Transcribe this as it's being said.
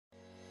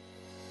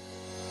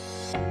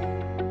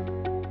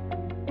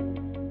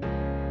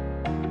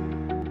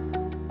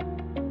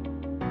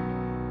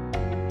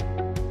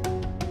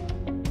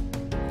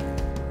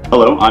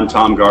Hello, I'm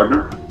Tom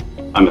Gardner.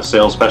 I'm a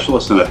sales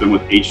specialist and I've been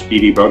with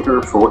HDD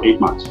Broker for 8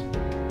 months.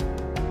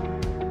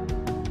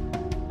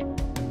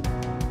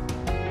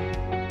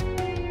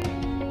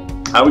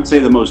 I would say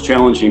the most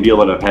challenging deal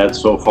that I've had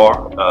so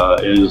far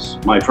is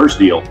my first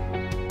deal,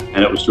 and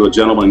it was to a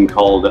gentleman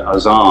called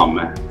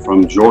Azam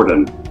from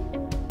Jordan.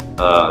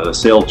 The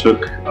sale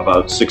took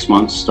about 6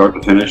 months, start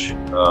to finish,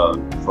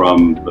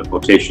 from the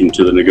quotation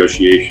to the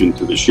negotiation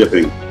to the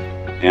shipping.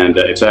 And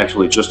it's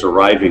actually just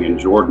arriving in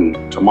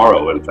Jordan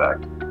tomorrow, in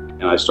fact.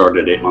 And I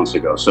started 8 months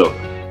ago. So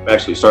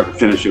actually start to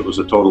finish, it was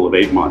a total of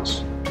 8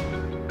 months.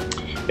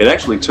 It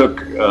actually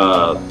took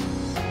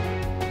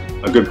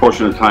a good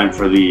portion of time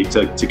for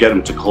to get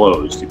him to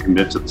close, to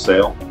commit to the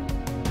sale.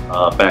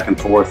 Back and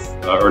forth,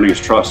 earning his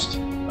trust.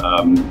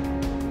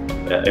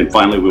 And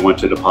finally we went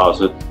to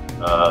deposit.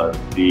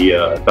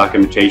 The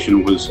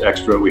documentation was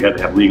extra. We had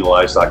to have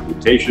legalized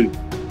documentation.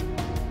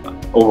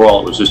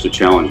 Overall, it was just a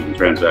challenging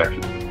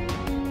transaction.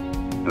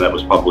 And that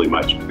was probably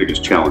my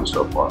biggest challenge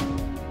so far.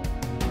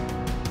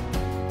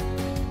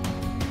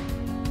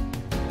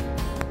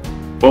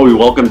 Well, we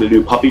welcomed a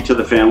new puppy to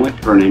the family.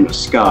 Her name is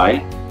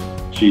Sky.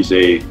 She's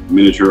a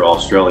miniature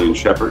Australian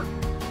Shepherd.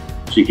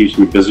 She keeps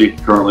me busy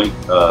currently,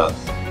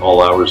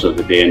 all hours of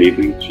the day and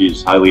evening.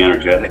 She's highly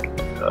energetic.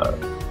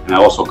 And I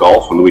also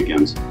golf on the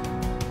weekends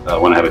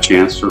when I have a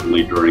chance,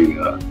 certainly during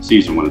the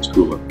season when it's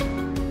cooler.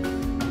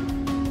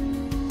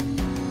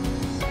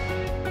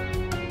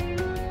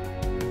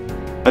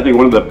 I think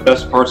one of the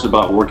best parts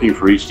about working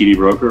for HDD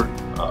Broker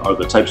are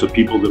the types of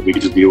people that we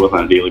get to deal with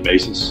on a daily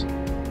basis.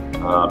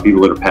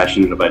 People that are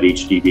passionate about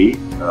HDD.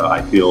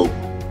 I feel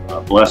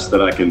blessed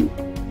that I can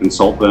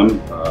consult them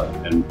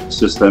and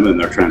assist them in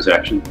their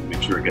transaction,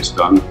 make sure it gets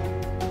done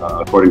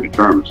according to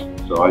terms.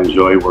 So I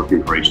enjoy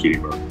working for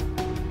HDD Broker.